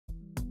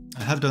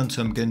I have done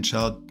some Gantt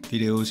chart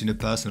videos in the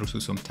past and also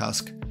some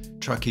task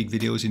tracking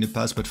videos in the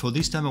past, but for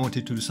this time I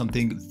wanted to do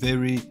something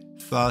very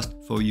fast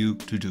for you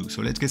to do.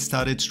 So let's get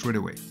started straight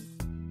away.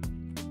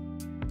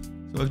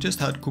 So I've just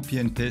had copy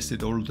and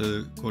pasted all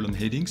the column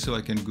headings so I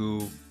can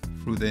go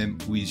through them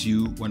with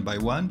you one by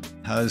one.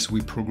 As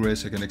we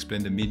progress, I can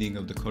explain the meaning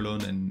of the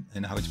column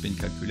and how it's been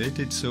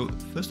calculated. So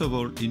first of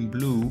all, in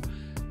blue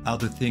are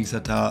the things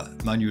that are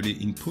manually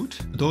input.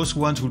 Those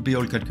ones will be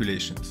all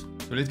calculations.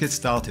 So let's get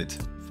started.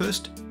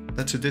 First,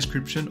 that's a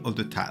description of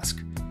the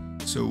task.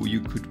 So you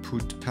could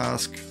put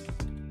task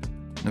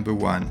number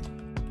 1.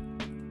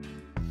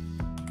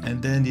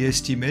 And then the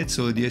estimate.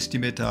 So the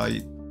estimate are,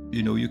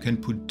 you can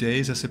put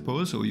days, I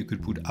suppose, or you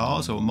could put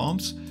hours or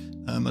months,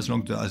 as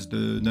long as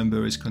the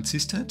number is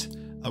consistent.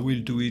 I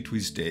will do it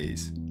with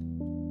days.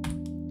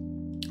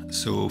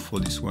 So for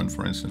this one,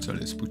 for instance,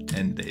 let's put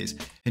 10 days.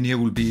 And here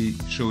we'll be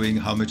showing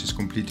how much is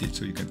completed.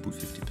 So you can put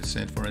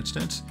 50%, for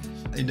instance.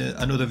 In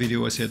another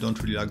video, I said I don't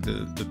really like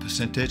the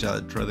percentage.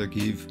 I'd rather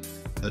give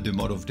the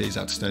amount of days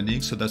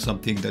outstanding. So that's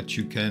something that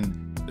you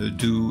can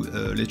do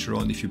later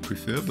on if you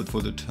prefer. But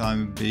for the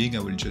time being, I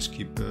will just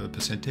keep a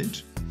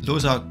percentage.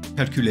 Those are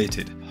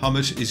calculated. How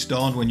much is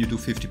done when you do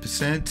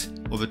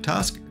 50% of a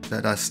task?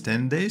 That has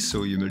 10 days.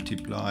 So you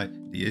multiply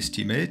the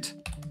estimate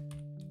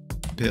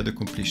per the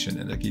completion,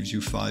 and that gives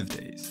you 5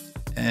 days.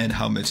 And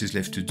how much is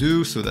left to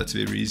do? So that's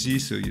very easy.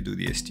 So you do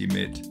the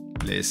estimate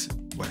less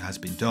what has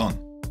been done.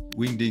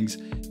 Wingdings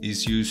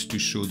is used to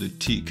show the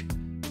tick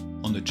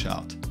on the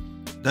chart.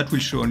 That will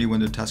show only when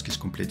the task is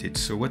completed.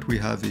 So what we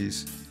have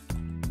is,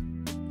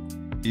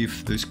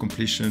 if this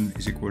completion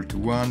is equal to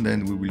 1,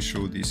 then we will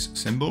show this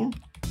symbol.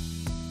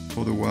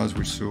 Otherwise,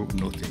 we'll show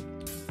nothing.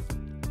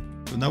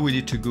 So now we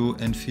need to go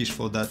and fish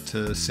for that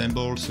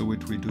symbol. So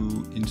what we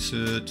do,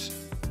 insert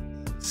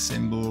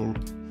symbol.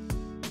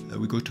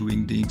 We go to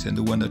Wingdings, and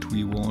the one that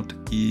we want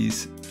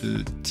is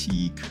the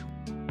tick.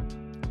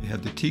 We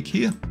have the tick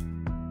here.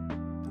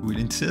 We'll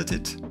insert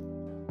it.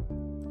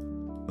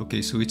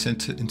 Okay, so it's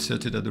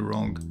inserted at the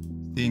wrong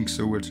thing.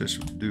 So what I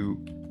should do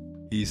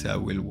is I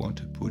will want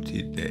to put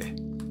it there.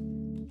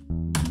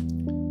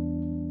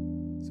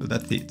 So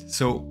that's it.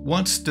 So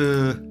once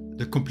the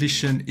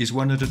completion is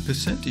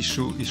 100%,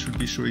 it should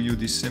be showing you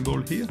this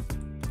symbol here.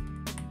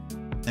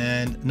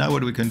 And now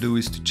what we can do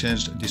is to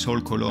change this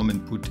whole column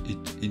and put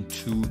it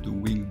into the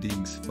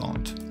Wingdings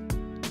font.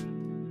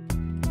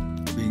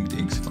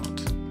 Wingdings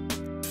font.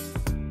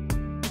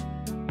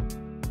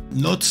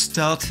 Not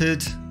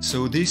started.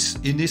 So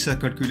in this I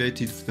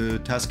calculated if the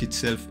task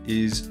itself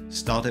is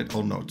started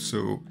or not.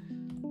 So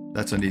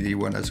that's an easy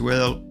one as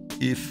well.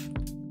 If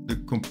the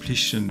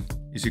completion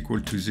is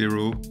equal to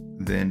 0,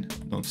 then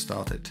not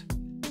started.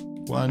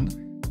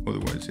 1,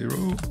 otherwise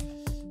 0,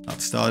 not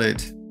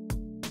started.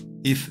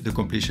 If the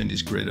completion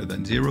is greater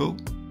than 0,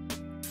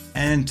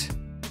 and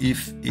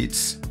if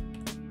it's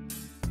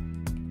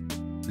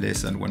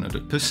less than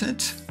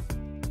 100%,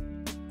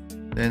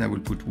 then I will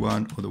put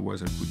 1,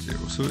 otherwise I'll put 0.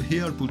 So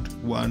here I'll put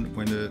 1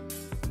 when the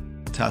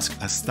task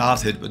has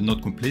started but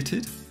not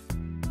completed.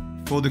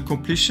 For the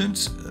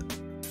completions,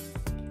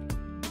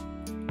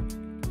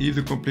 if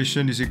the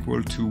completion is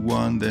equal to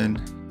 1, then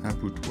I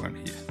put 1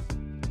 here.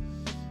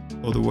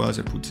 Otherwise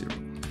I put 0.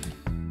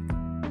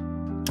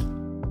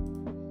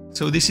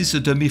 So this is a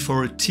dummy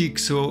for a tick,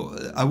 so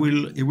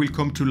it will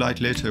come to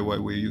light later why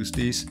we use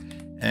this.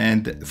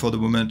 And for the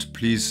moment,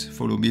 please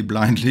follow me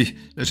blindly.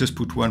 Let's just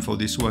put 1 for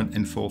this one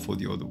and 4 for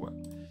the other one.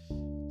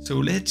 So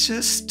let's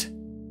just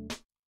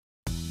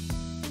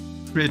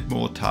create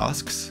more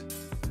tasks.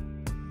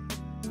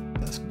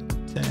 Task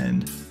number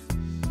 10.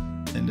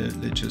 And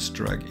let's just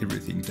drag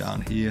everything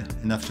down here.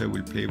 And after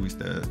we'll play with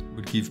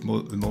we'll give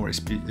more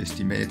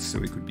estimates. So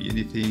it could be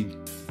anything.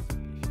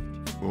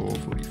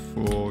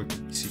 44,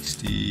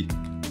 60,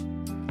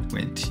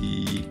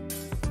 20.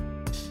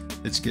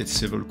 Let's get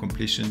several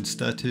completion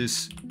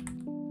status.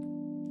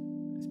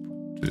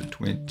 Let's put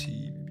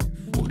 20,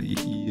 maybe 40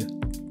 here.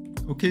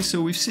 Okay,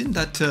 so we've seen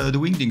that the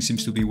Wingding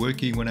seems to be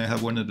working. When I have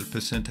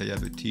 100%, I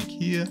have a tick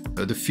here.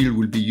 The field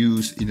will be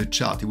used in a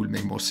chart. It will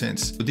make more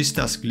sense. So this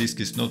task list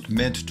is not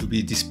meant to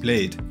be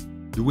displayed.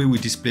 The way we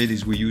display it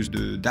is we use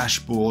the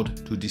dashboard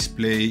to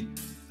display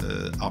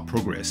our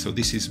progress. So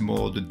this is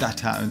more the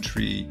data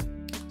entry.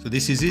 So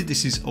this is it.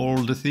 This is all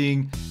the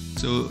thing.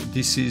 So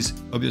this is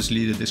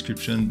obviously the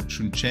description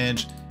shouldn't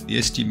change. The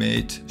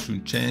estimate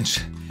shouldn't change.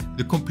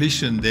 The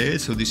completion there.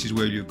 So this is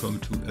where you come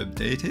to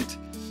update it.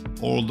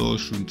 All those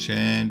shouldn't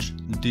change.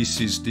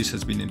 This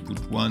has been input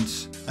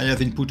once. I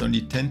have input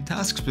only 10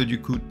 tasks, but you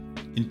could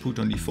input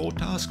only 4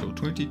 tasks or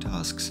 20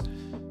 tasks.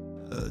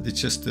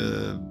 It's just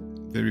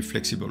very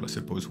flexible, I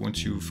suppose,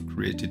 once you've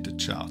created the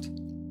chart.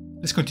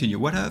 Let's continue.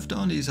 What I've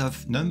done is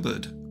I've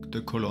numbered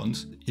the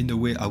columns in the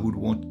way I would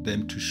want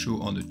them to show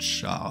on the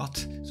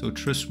chart. So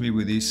trust me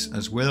with this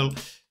as well.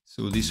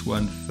 So this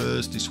one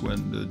first, this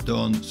one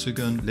done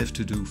second, left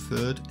to do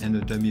third, and a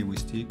dummy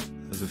with tick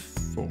as a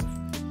fourth.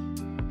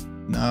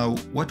 Now,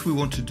 what we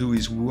want to do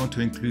is we want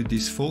to include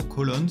these 4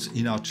 columns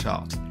in our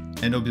chart.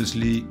 and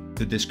obviously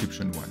the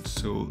description one.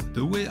 So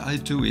the way I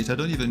do it, I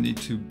don't even need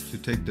to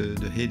take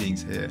the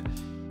headings here,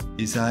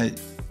 is I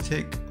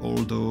take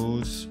all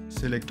those,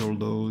 select all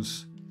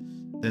those,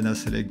 then I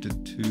select the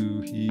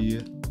 2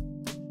 here,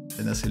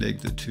 then I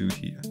select the 2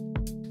 here.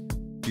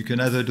 You can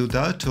either do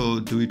that or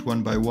do it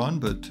one by one,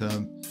 but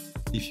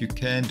if you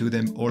can do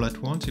them all at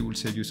once, it will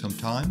save you some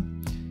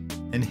time.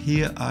 And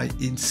here I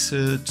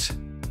insert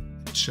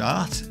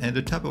chart, and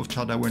the type of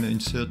chart I want to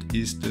insert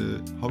is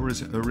the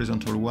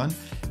horizontal one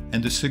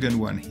and the second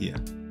one here,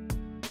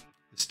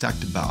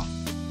 stacked bar.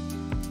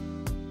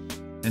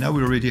 And now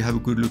we already have a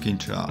good looking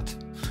chart.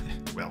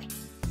 Well,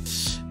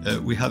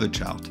 we have a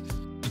chart.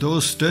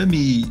 Those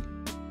dummy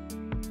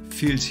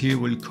fields here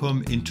will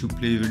come into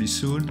play very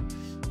soon.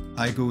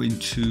 I go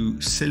into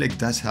select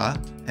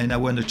data and I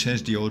want to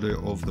change the order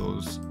of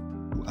those.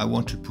 I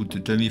want to put the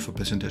dummy for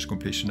percentage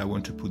completion. I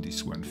want to put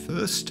this one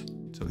first.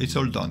 So it's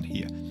all done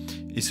here.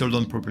 It's all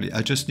done properly.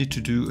 I just need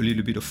to do a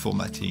little bit of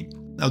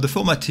formatting. Now the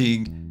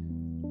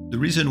formatting, the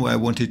reason why I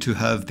wanted to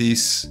have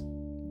this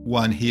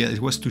one here,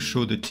 it was to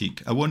show the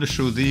tick. I want to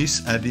show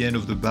this at the end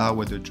of the bar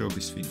when the job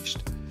is finished.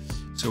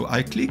 So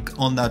I click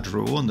on that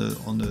row on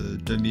the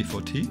dummy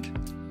for tick.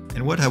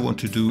 And what I want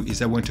to do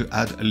is I want to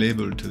add a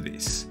label to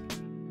this.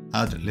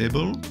 Add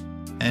label,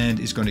 and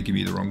it's going to give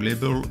me the wrong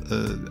label.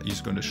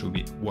 It's going to show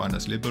me 1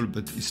 as label,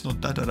 but it's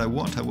not that I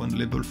want. I want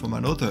label from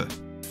another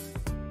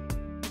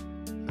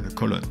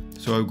column.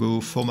 So I'll go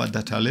format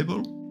data label,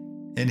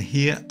 and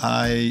here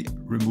I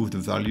remove the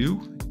value.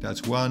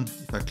 That's 1.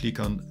 If I click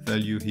on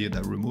value here,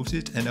 that removes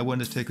it. And I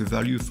want to take a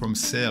value from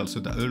cell, so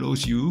that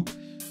allows you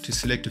to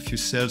select a few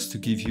cells to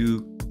give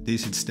you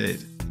this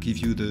instead, give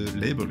you the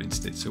label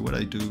instead. So what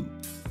I do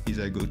is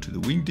I go to the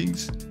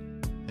wingdings,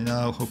 and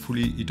now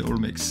hopefully it all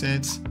makes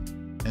sense,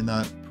 and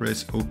I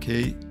press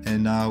OK,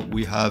 and now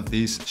we have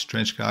this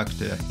strange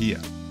character here.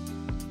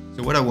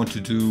 So what I want to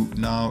do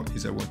now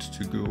is I want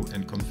to go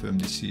and confirm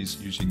this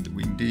is using the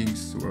wingdings,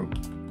 so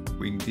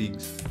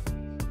wingdings,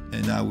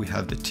 and now we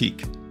have the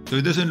tick. So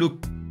it doesn't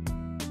look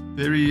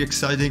very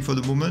exciting for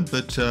the moment,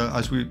 but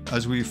as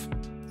we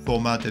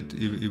format it,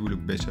 it will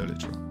look better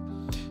later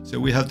on. So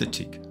we have the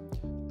tick.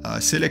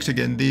 Select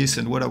again this,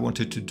 and what I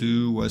wanted to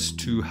do was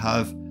to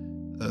have,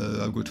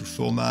 I'll go to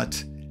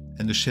format,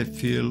 and the shape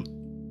fill,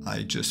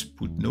 I just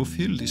put no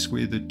fill. This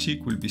way the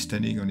tick will be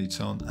standing on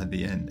its own at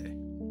the end there.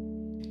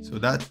 So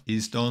that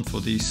is done for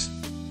this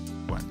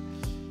one.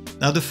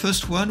 Now the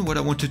first one, what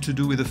I wanted to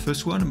do with the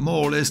first one,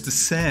 more or less the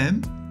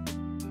same,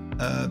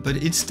 but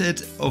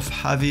instead of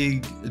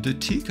having the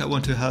tick, I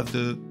want to have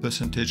the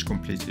percentage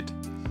completed.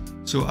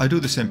 So I do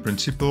the same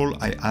principle.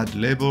 I add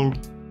label.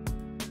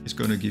 It's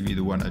going to give me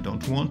the one I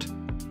don't want,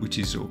 which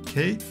is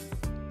okay.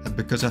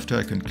 Because after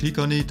I can click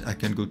on it, I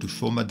can go to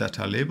format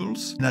data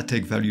labels, and I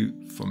take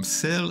value from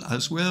cell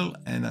as well,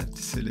 and I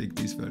select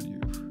this value.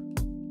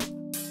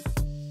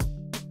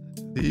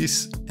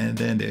 This, and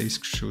then there is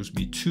shows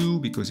me 2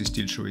 because it's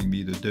still showing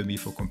me the dummy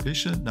for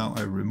completion. Now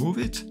I remove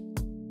it,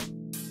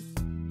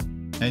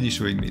 and it's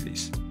showing me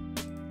this.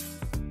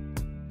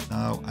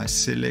 Now I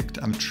select,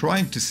 I'm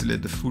trying to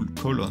select the full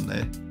column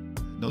there,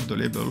 not the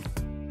label.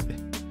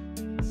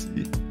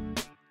 See?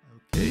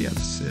 Okay, I've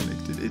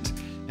selected it.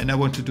 And I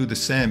want to do the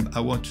same. I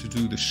want to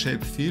do the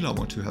shape fill. I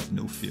want to have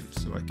no fill,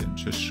 so I can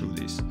just show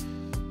this.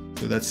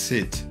 So that's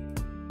it.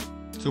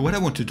 So what I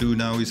want to do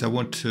now is I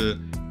want to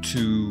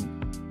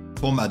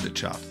format the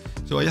chart.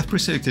 So I have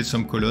pre-selected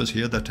some colors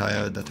here that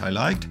I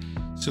liked.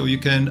 So you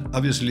can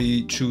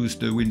obviously choose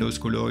the Windows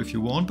color if you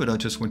want, but I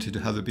just wanted to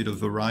have a bit of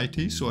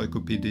variety. So I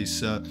copied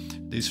this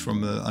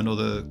from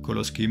another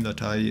color scheme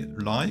that I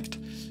liked.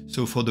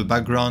 So for the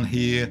background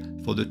here,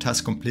 for the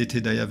task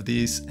completed, I have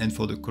this, and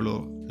for the color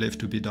left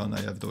to be done,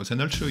 I have those.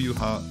 And I'll show you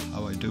how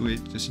I do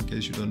it, just in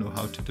case you don't know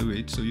how to do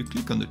it. So you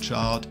click on the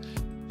chart,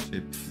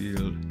 shape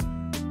fill,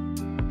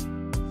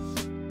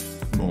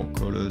 more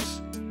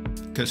colors,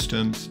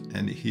 customs,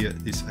 and here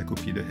is I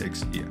copy the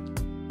hex here.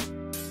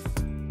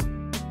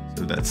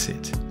 So that's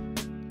it.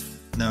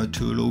 Now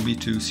to allow me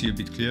to see a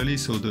bit clearly,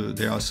 so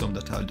there are some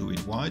that I'll do in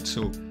white.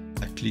 So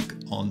I click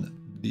on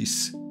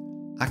this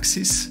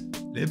axis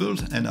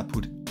labeled and I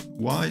put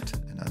white,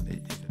 and I may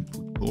even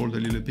put bold a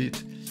little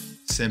bit.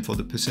 Same for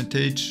the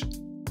percentage,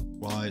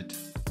 white,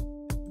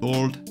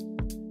 bold,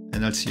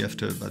 and I'll see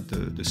after about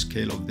the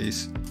scale of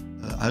this.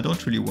 I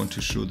don't really want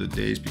to show the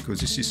days because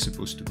this is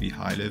supposed to be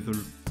high level.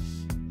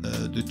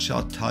 The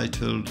chart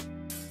title,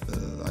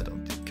 I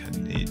don't think I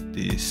need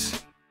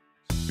this.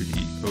 It's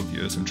pretty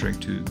obvious. I'm trying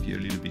to be a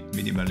little bit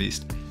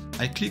minimalist.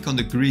 I click on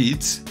the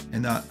grids,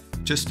 and I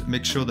just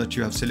make sure that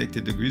you have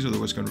selected the grids,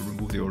 otherwise it's going to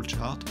remove the whole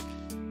chart.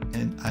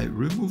 And I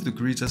remove the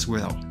grids as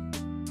well.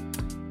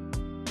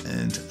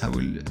 And I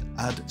will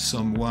add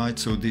some white,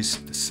 so this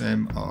the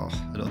same. Oh,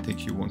 I don't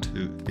think you want to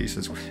do this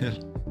as well.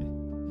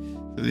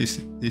 So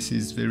this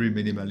is very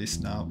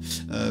minimalist now,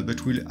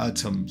 but we'll add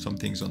some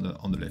things on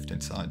the left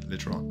hand side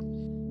later on.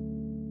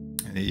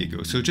 And there you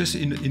go. So just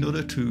in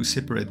order to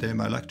separate them,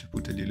 I like to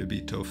put a little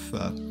bit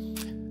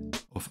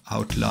of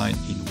outline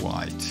in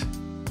white.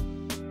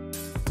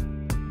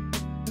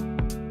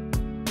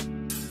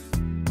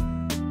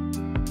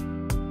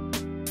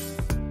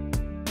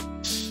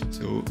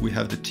 So we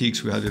have the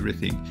ticks, we have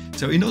everything.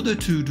 So in order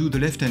to do the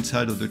left-hand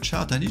side of the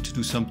chart, I need to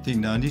do something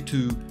now. I need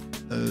to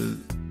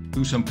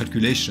do some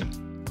calculation.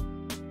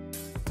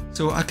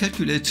 So I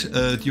calculate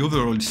the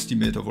overall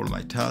estimate of all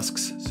my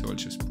tasks. So I'll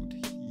just put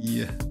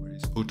here, where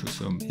is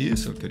AutoSum here.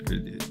 So I'll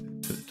calculate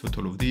the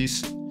total of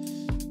this,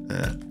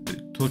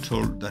 the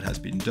total that has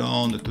been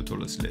done, the total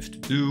that's left to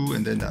do,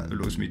 and then that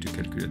allows me to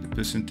calculate the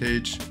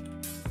percentage.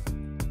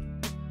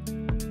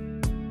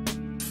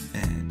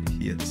 And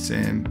here the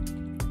same,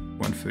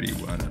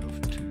 131 out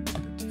of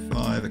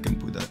 235. I can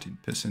put that in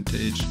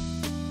percentage.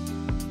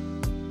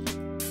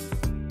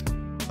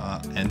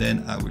 And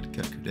then I will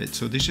calculate.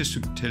 So this is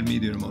to tell me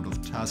the amount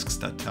of tasks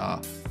that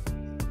are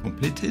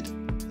completed,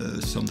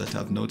 some that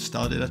have not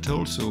started at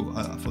all. So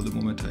for the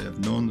moment I have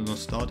none not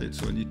started,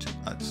 so I need to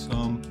add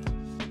some,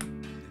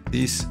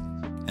 this,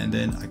 and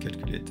then I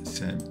calculate the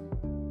same.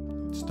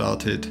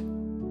 Started,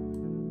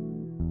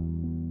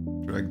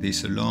 drag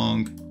this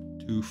along,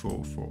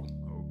 244,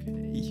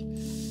 okay.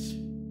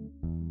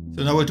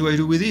 So now what do I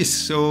do with this?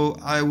 So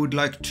I would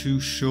like to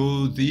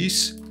show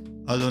this.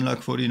 I don't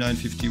like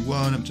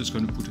 4951, I'm just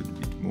going to put it a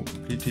bit more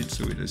completed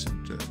so it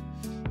doesn't...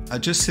 I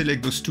just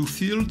select those two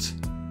fields,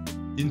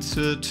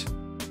 insert,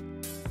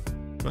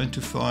 trying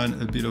to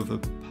find a bit of a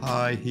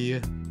pie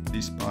here.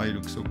 This pie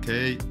looks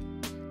okay.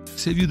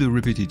 Save you the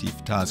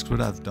repetitive tasks.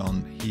 What I've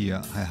done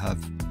here, I have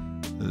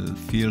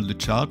filled the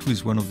chart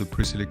with one of the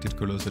pre-selected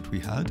colors that we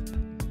had.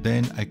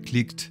 Then I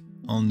clicked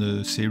on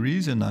the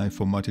series and I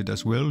formatted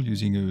as well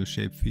using a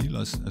shape fill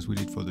as we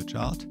did for the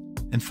chart.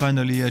 And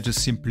finally, I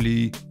just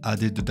simply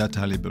added the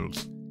data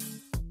labels.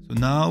 So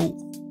now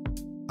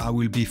I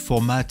will be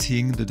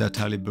formatting the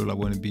data label. I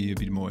want to be a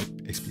bit more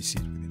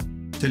explicit with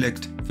it.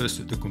 Select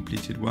first the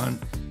completed one.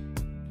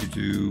 You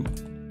do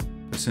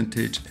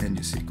percentage and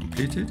you see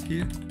completed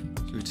here.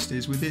 So it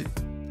stays with it.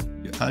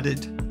 You add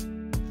it.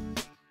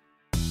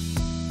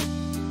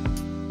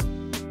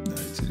 Now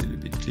it's a little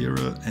bit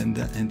clearer. And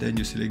then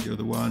you select the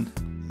other one.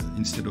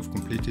 Instead of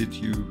completed,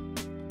 you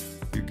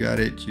got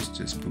it. You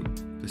just put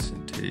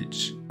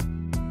percentage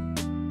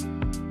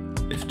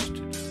left to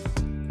do.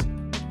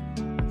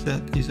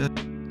 That is it.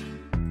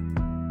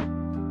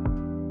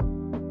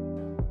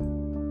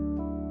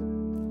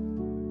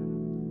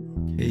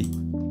 Okay.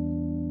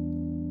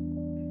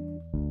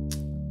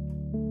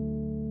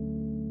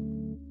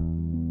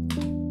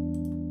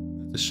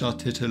 The chart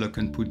title I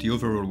can put the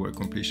overall work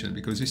completion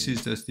because this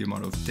is just the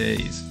amount of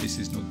days. This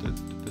is not the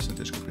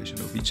percentage completion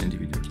of each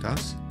individual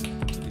task.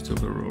 It's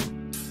overall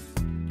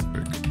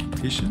work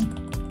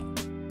completion.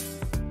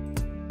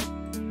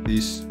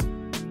 This,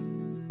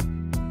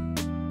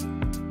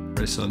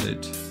 press on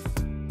it.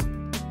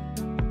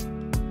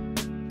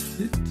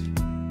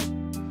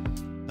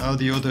 Now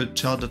the other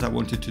chart that I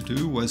wanted to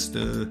do was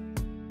the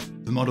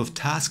amount of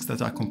tasks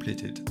that are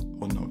completed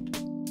or not.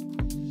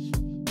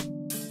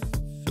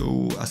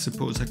 So I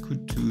suppose I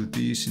could do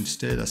this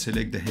instead. I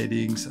select the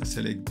headings, I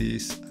select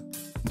this, I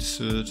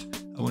insert.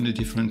 I want a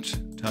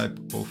different type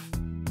of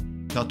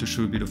chart to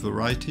show a bit of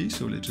variety.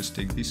 So let's just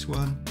take this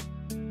one.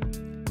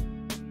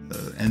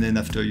 And then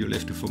after you're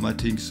left to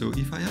formatting. So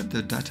if I add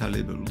the data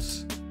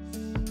labels,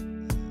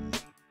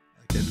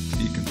 I can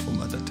click and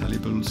format data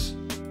labels.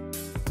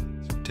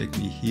 So take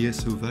me here.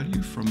 So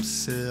value from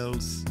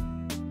sales.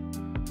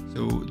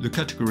 So the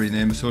category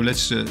name. So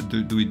let's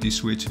do it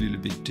this way. It's a little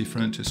bit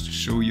different just to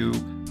show you.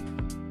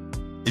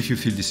 If you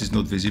feel this is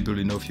not visible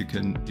enough, you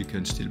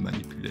can still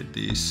manipulate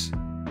this.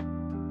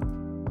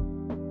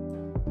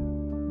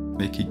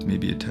 Make it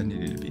maybe a tiny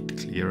little bit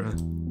clearer.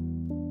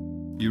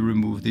 You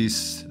remove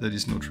this, that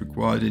is not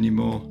required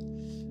anymore.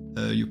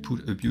 You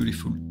put a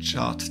beautiful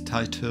chart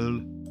title,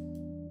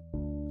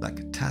 like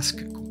a task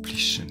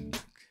completion.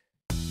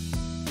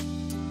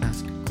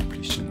 Task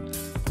completion.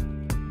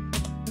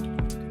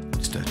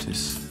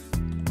 Status.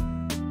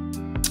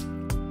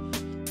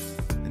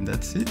 And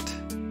that's it.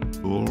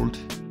 Bold.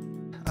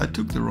 I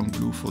took the wrong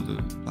blue for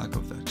the back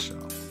of that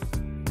chart.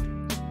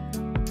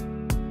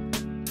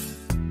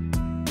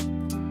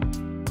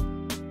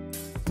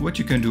 What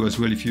you can do as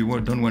well, if you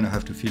don't want to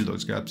have to fill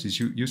those gaps, is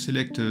you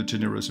select a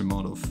generous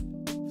amount of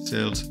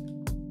cells,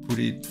 put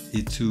it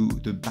into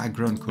the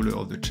background color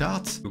of the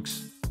chart.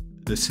 Looks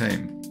the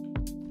same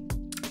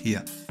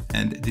here.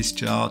 And this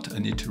chart, I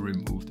need to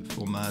remove the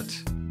format,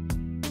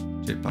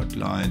 shape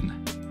outline,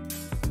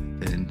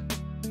 and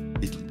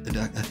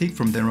I think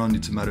from there on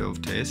it's a matter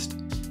of taste.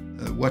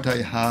 What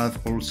I have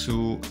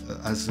also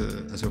as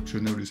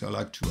optional is I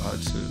like to add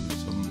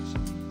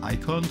some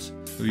icons.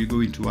 So you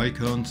go into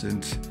icons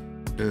and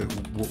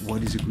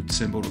what is a good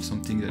symbol of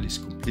something that is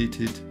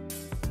completed.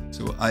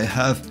 So I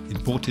have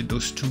imported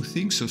those two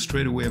things. So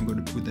straight away I'm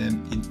going to put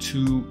them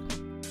into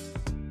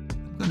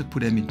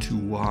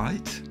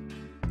white.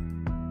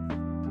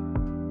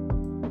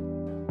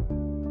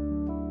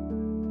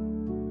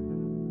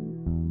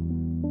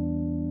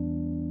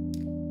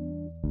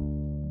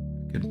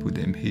 I can put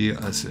them here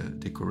as a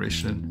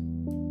decoration.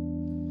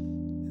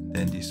 And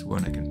then this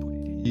one I can put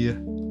it here.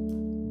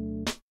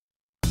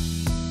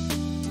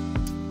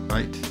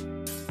 Right.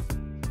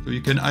 So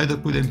you can either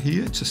put them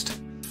here,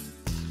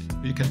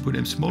 you can put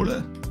them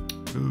smaller,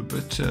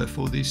 but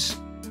for this,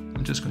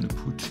 I'm just going to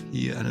put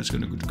here, and it's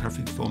going to go to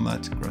graphic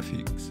format,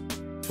 graphics,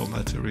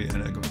 formattery,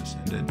 and I'm going to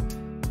send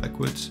it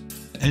backwards.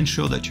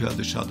 Ensure that you have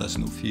the chart as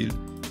no fill,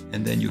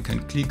 and then you can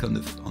click on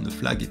the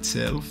flag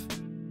itself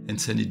and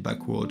send it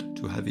backward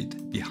to have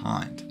it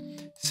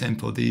behind. Same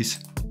for this.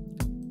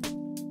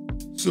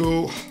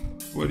 So,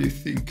 what do you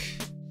think?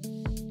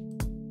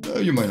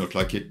 You might not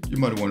like it. You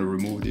might want to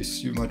remove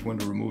this. You might want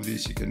to remove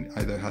this. You can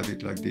either have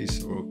it like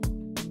this, or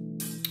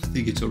I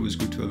think it's always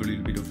good to have a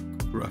little bit of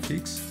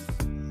graphics,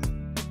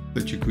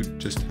 but you could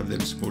just have them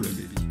smaller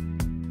maybe.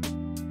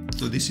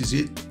 So this is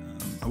it.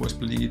 I was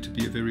planning it to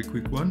be a very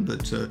quick one,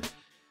 but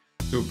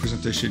so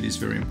presentation is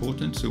very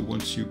important. So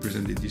once you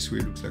present it this way,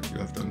 it looks like you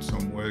have done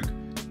some work.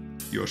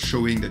 You're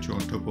showing that you're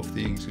on top of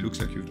things. It looks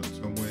like you've done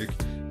some work.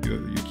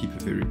 You keep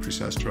a very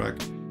precise track.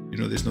 You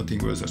know, there's nothing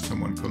worse that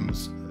someone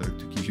comes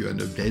to give you an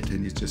update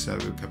and it's just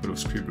have a couple of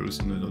scribbles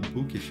in a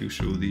notebook. If you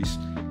show this,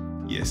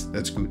 yes,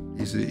 that's good.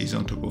 He's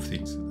on top of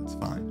things. That's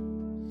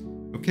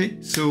fine. Okay,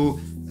 so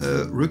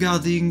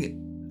regarding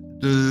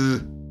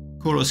the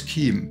color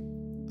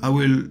scheme, I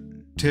will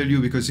tell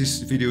you, because this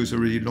video is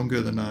already longer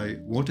than I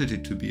wanted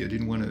it to be. I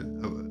didn't want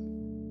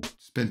to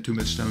spend too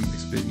much time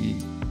explaining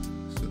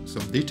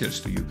some details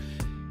to you.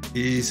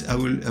 I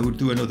will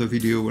do another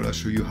video where I'll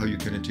show you how you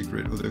can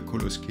integrate other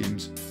color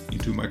schemes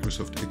into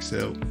Microsoft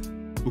Excel.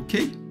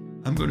 Okay,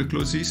 I'm going to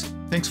close this.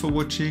 Thanks for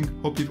watching.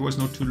 Hope it was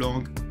not too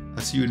long.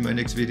 I'll see you in my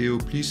next video.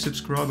 Please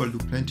subscribe. I'll do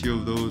plenty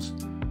of those.